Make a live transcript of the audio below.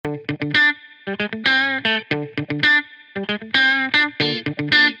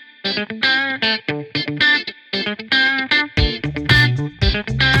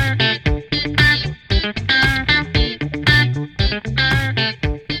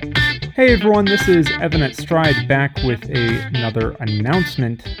Hey everyone, this is Evan at Stride back with another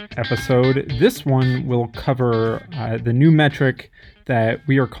announcement episode. This one will cover the new metric that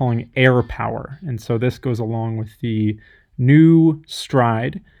we are calling air power. And so this goes along with the new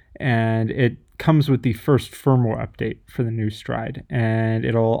Stride, and it comes with the first firmware update for the new Stride. And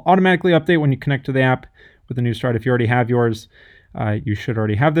it'll automatically update when you connect to the app with the new Stride. If you already have yours, you should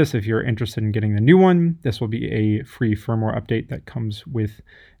already have this. If you're interested in getting the new one, this will be a free firmware update that comes with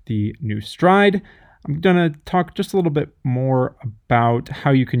the new Stride. I'm going to talk just a little bit more about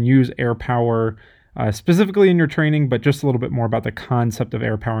how you can use air power specifically in your training, but just a little bit more about the concept of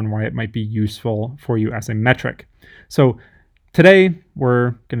air power and why it might be useful for you as a metric. So today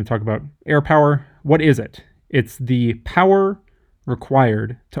we're going to talk about air power. What is it? It's the power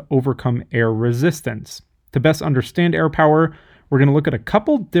required to overcome air resistance. To best understand air power, we're going to look at a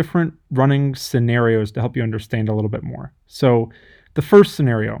couple different running scenarios to help you understand a little bit more. So the first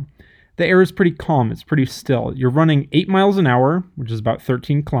scenario, the air is pretty calm, it's pretty still. You're running 8 miles an hour, which is about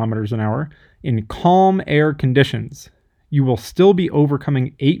 13 kilometers an hour, in calm air conditions. You will still be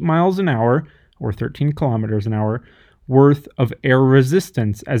overcoming 8 miles an hour, or 13 kilometers an hour, worth of air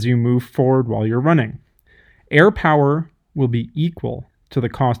resistance as you move forward while you're running. Air power will be equal to the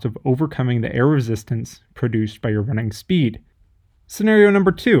cost of overcoming the air resistance produced by your running speed. Scenario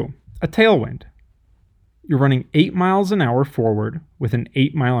number 2, a tailwind. You're running 8 miles an hour forward with an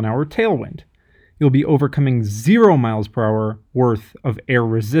 8 mile an hour tailwind. You'll be overcoming 0 miles per hour worth of air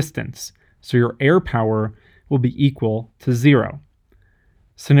resistance, so your air power will be equal to 0.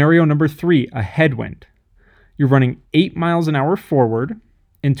 Scenario number 3, a headwind. You're running 8 miles an hour forward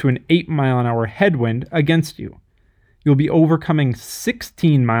into an 8 mile an hour headwind against you. You'll be overcoming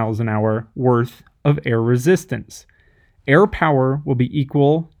 16 miles an hour worth of air resistance. Air power will be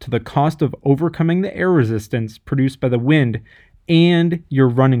equal to the cost of overcoming the air resistance produced by the wind and your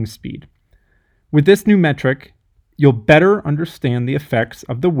running speed. With this new metric, you'll better understand the effects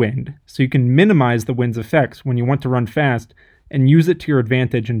of the wind so you can minimize the wind's effects when you want to run fast and use it to your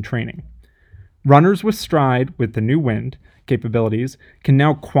advantage in training. Runners with Stride with the new wind capabilities can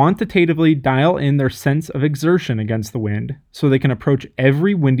now quantitatively dial in their sense of exertion against the wind so they can approach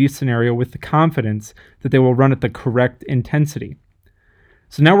every windy scenario with the confidence that they will run at the correct intensity.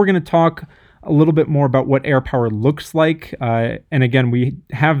 So now we're going to talk a little bit more about what air power looks like. And again, we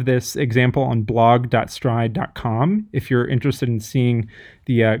have this example on blog.stride.com if you're interested in seeing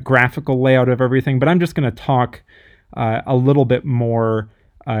the graphical layout of everything. But I'm just going to talk a little bit more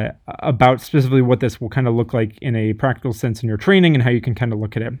about specifically what this will kind of look like in a practical sense in your training and how you can kind of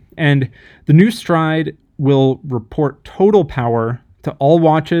look at it. And the new Stride will report total power to all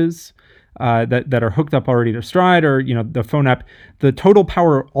watches that are hooked up already to Stride or the phone app. The total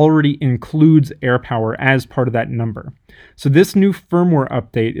power already includes air power as part of that number. So this new firmware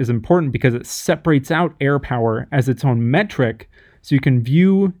update is important because it separates out air power as its own metric so you can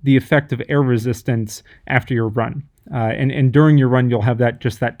view the effect of air resistance after your run. And during your run, you'll have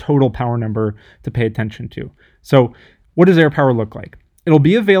that total power number to pay attention to. So what does air power look like? It'll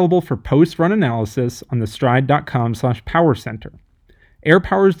be available for post-run analysis on the stride.com/power center. Air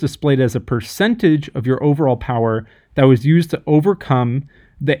power is displayed as a percentage of your overall power that was used to overcome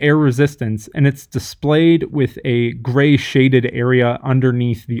the air resistance, and it's displayed with a gray shaded area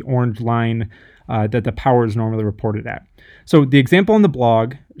underneath the orange line that the power is normally reported at. So the example on the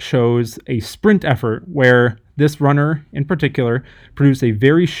blog shows a sprint effort where this runner in particular produced a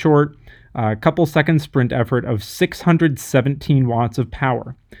very short couple second sprint effort of 617 watts of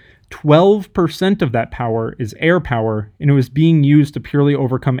power. 12% of that power is air power, and it was being used to purely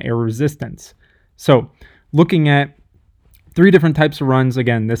overcome air resistance. So looking at 3 different types of runs,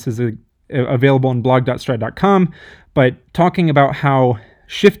 again, this is available on blog.stride.com, but talking about how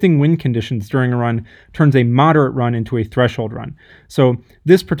shifting wind conditions during a run turns a moderate run into a threshold run. So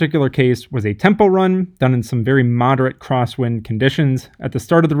this particular case was a tempo run done in some very moderate crosswind conditions. At the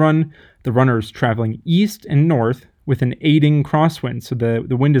start of the run, the runner is traveling east and north with an aiding crosswind, so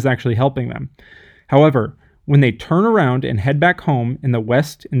the wind is actually helping them. However, when they turn around and head back home in the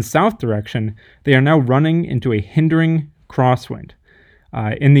west and south direction, they are now running into a hindering crosswind.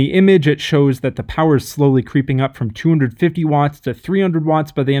 In the image, it shows that the power is slowly creeping up from 250 watts to 300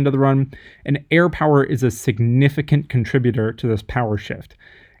 watts by the end of the run, and air power is a significant contributor to this power shift.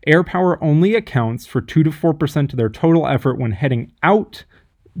 Air power only accounts for 2 to 4% of their total effort when heading out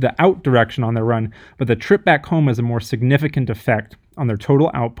direction on their run, but the trip back home has a more significant effect on their total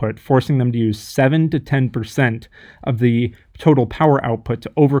output, forcing them to use 7 to 10% of the total power output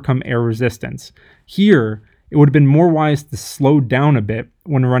to overcome air resistance. Here, It would have been more wise to slow down a bit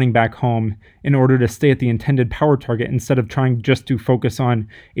when running back home in order to stay at the intended power target instead of trying just to focus on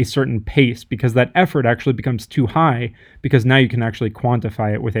a certain pace, because that effort actually becomes too high because now you can actually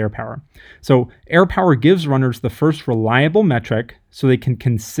quantify it with air power. So air power gives runners the first reliable metric so they can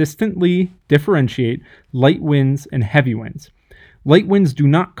consistently differentiate light winds and heavy winds. Light winds do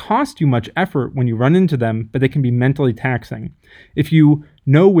not cost you much effort when you run into them, but they can be mentally taxing. If you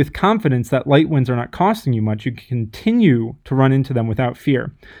know with confidence that light winds are not costing you much, you can continue to run into them without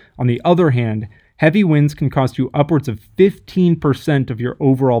fear. On the other hand, heavy winds can cost you upwards of 15% of your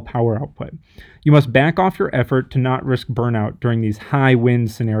overall power output. You must back off your effort to not risk burnout during these high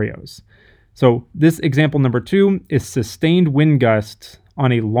wind scenarios. So this example number 2 is sustained wind gusts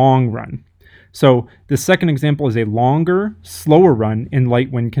on a long run. So the second example is a longer, slower run in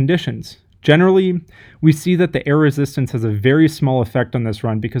light wind conditions. Generally, we see that the air resistance has a very small effect on this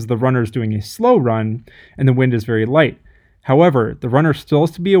run because the runner is doing a slow run and the wind is very light. However, the runner still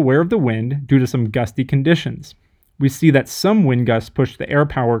has to be aware of the wind due to some gusty conditions. We see that some wind gusts push the air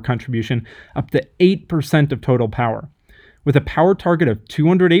power contribution up to 8% of total power. With a power target of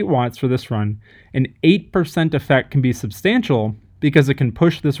 208 watts for this run, an 8% effect can be substantial because it can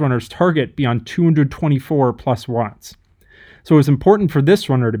push this runner's target beyond 224 plus watts. So it's important for this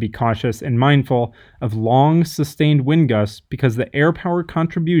runner to be cautious and mindful of long, sustained wind gusts because the air power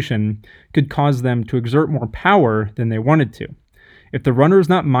contribution could cause them to exert more power than they wanted to. If the runner is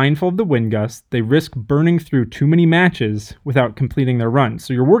not mindful of the wind gusts, they risk burning through too many matches without completing their run.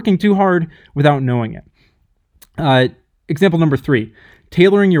 So you're working too hard without knowing it. Example number 3,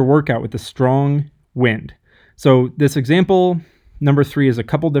 tailoring your workout with a strong wind. So this example number 3 is a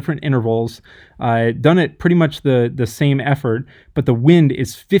couple different intervals, done at pretty much the same effort, but the wind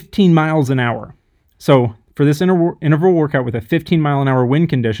is 15 miles an hour. So for this interval workout with a 15 mile an hour wind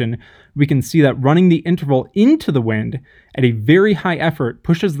condition, we can see that running the interval into the wind at a very high effort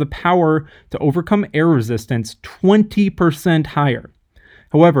pushes the power to overcome air resistance 20% higher.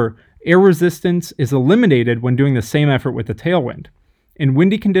 However, air resistance is eliminated when doing the same effort with the tailwind. In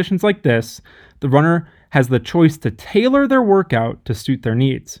windy conditions like this, the runner has the choice to tailor their workout to suit their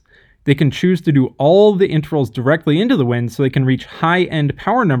needs. They can choose to do all the intervals directly into the wind so they can reach high-end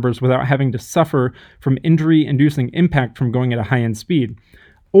power numbers without having to suffer from injury-inducing impact from going at a high-end speed.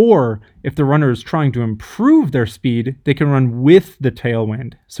 Or, if the runner is trying to improve their speed, they can run with the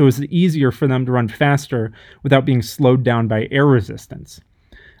tailwind, so it's easier for them to run faster without being slowed down by air resistance.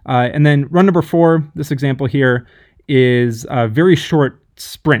 And then run number 4, this example here, is very short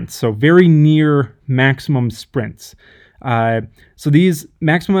sprints, so very near maximum sprints. So these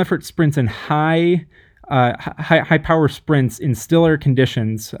maximum effort sprints and high power sprints in still air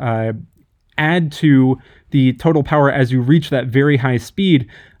conditions add to the total power as you reach that very high speed,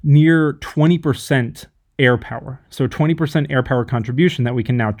 near 20% air power. So 20% air power contribution that we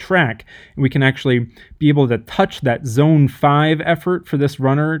can now track. And we can actually be able to touch that zone 5 effort for this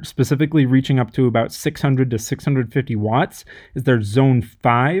runner, specifically reaching up to about 600 to 650 watts is their zone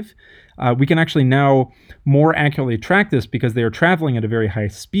 5. We can actually now more accurately track this because they are traveling at a very high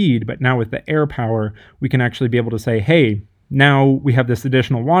speed, but now with the air power, we can actually be able to say, hey, now we have this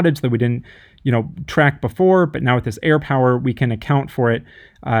additional wattage that we didn't, track before, but now with this air power, we can account for it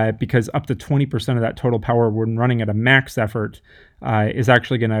because up to 20% of that total power when running at a max effort is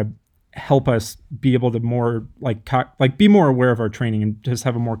actually going to help us be able to more be more aware of our training and just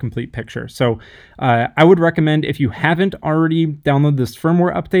have a more complete picture. So I would recommend, if you haven't already downloaded this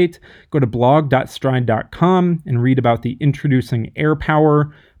firmware update, go to blog.stryd.com and read about the Introducing Air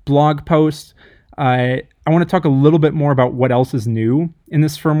Power blog post. I want to talk a little bit more about what else is new in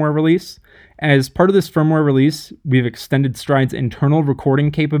this firmware release. As part of this firmware release, we've extended Stride's internal recording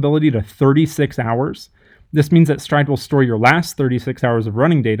capability to 36 hours. This means that Stride will store your last 36 hours of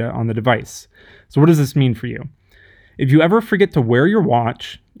running data on the device. So what does this mean for you? If you ever forget to wear your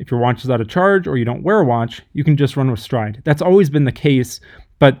watch, if your watch is out of charge or you don't wear a watch, you can just run with Stride. That's always been the case,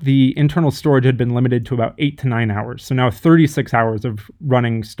 but the internal storage had been limited to about 8 to 9 hours. So now 36 hours of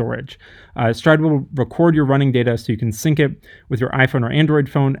running storage. Stride will record your running data so you can sync it with your iPhone or Android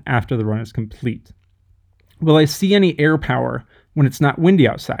phone after the run is complete. Will I see any air power when it's not windy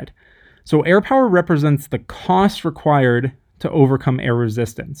outside? So air power represents the cost required to overcome air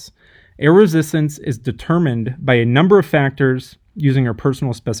resistance. Air resistance is determined by a number of factors using our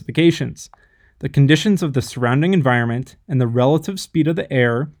personal specifications, the conditions of the surrounding environment, and the relative speed of the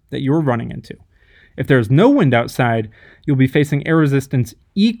air that you are running into. If there is no wind outside, you'll be facing air resistance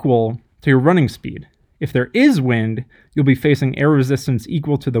equal to your running speed. If there is wind, you'll be facing air resistance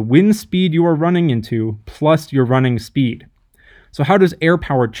equal to the wind speed you are running into plus your running speed. So how does air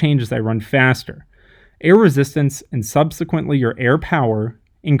power change as I run faster? Air resistance and subsequently your air power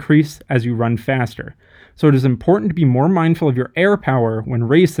increase as you run faster. So it is important to be more mindful of your air power when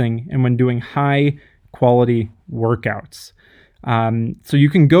racing and when doing high quality workouts. So you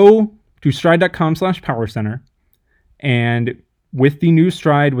can go to stride.com/powercenter, and with the new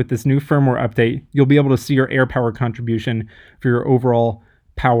Stride, with this new firmware update, you'll be able to see your air power contribution for your overall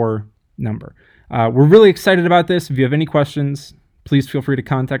power number. We're really excited about this. If you have any questions, please feel free to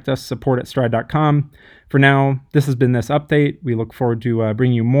contact us, support@stride.com. For now, this has been this update. We look forward to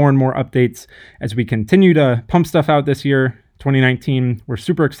bringing you more and more updates as we continue to pump stuff out this year, 2019. We're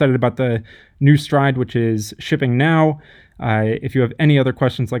super excited about the new Stride, which is shipping now. If you have any other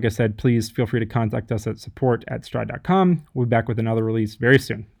questions, like I said, please feel free to contact us at support@stride.com. We'll be back with another release very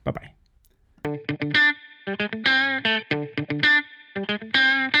soon. Bye-bye.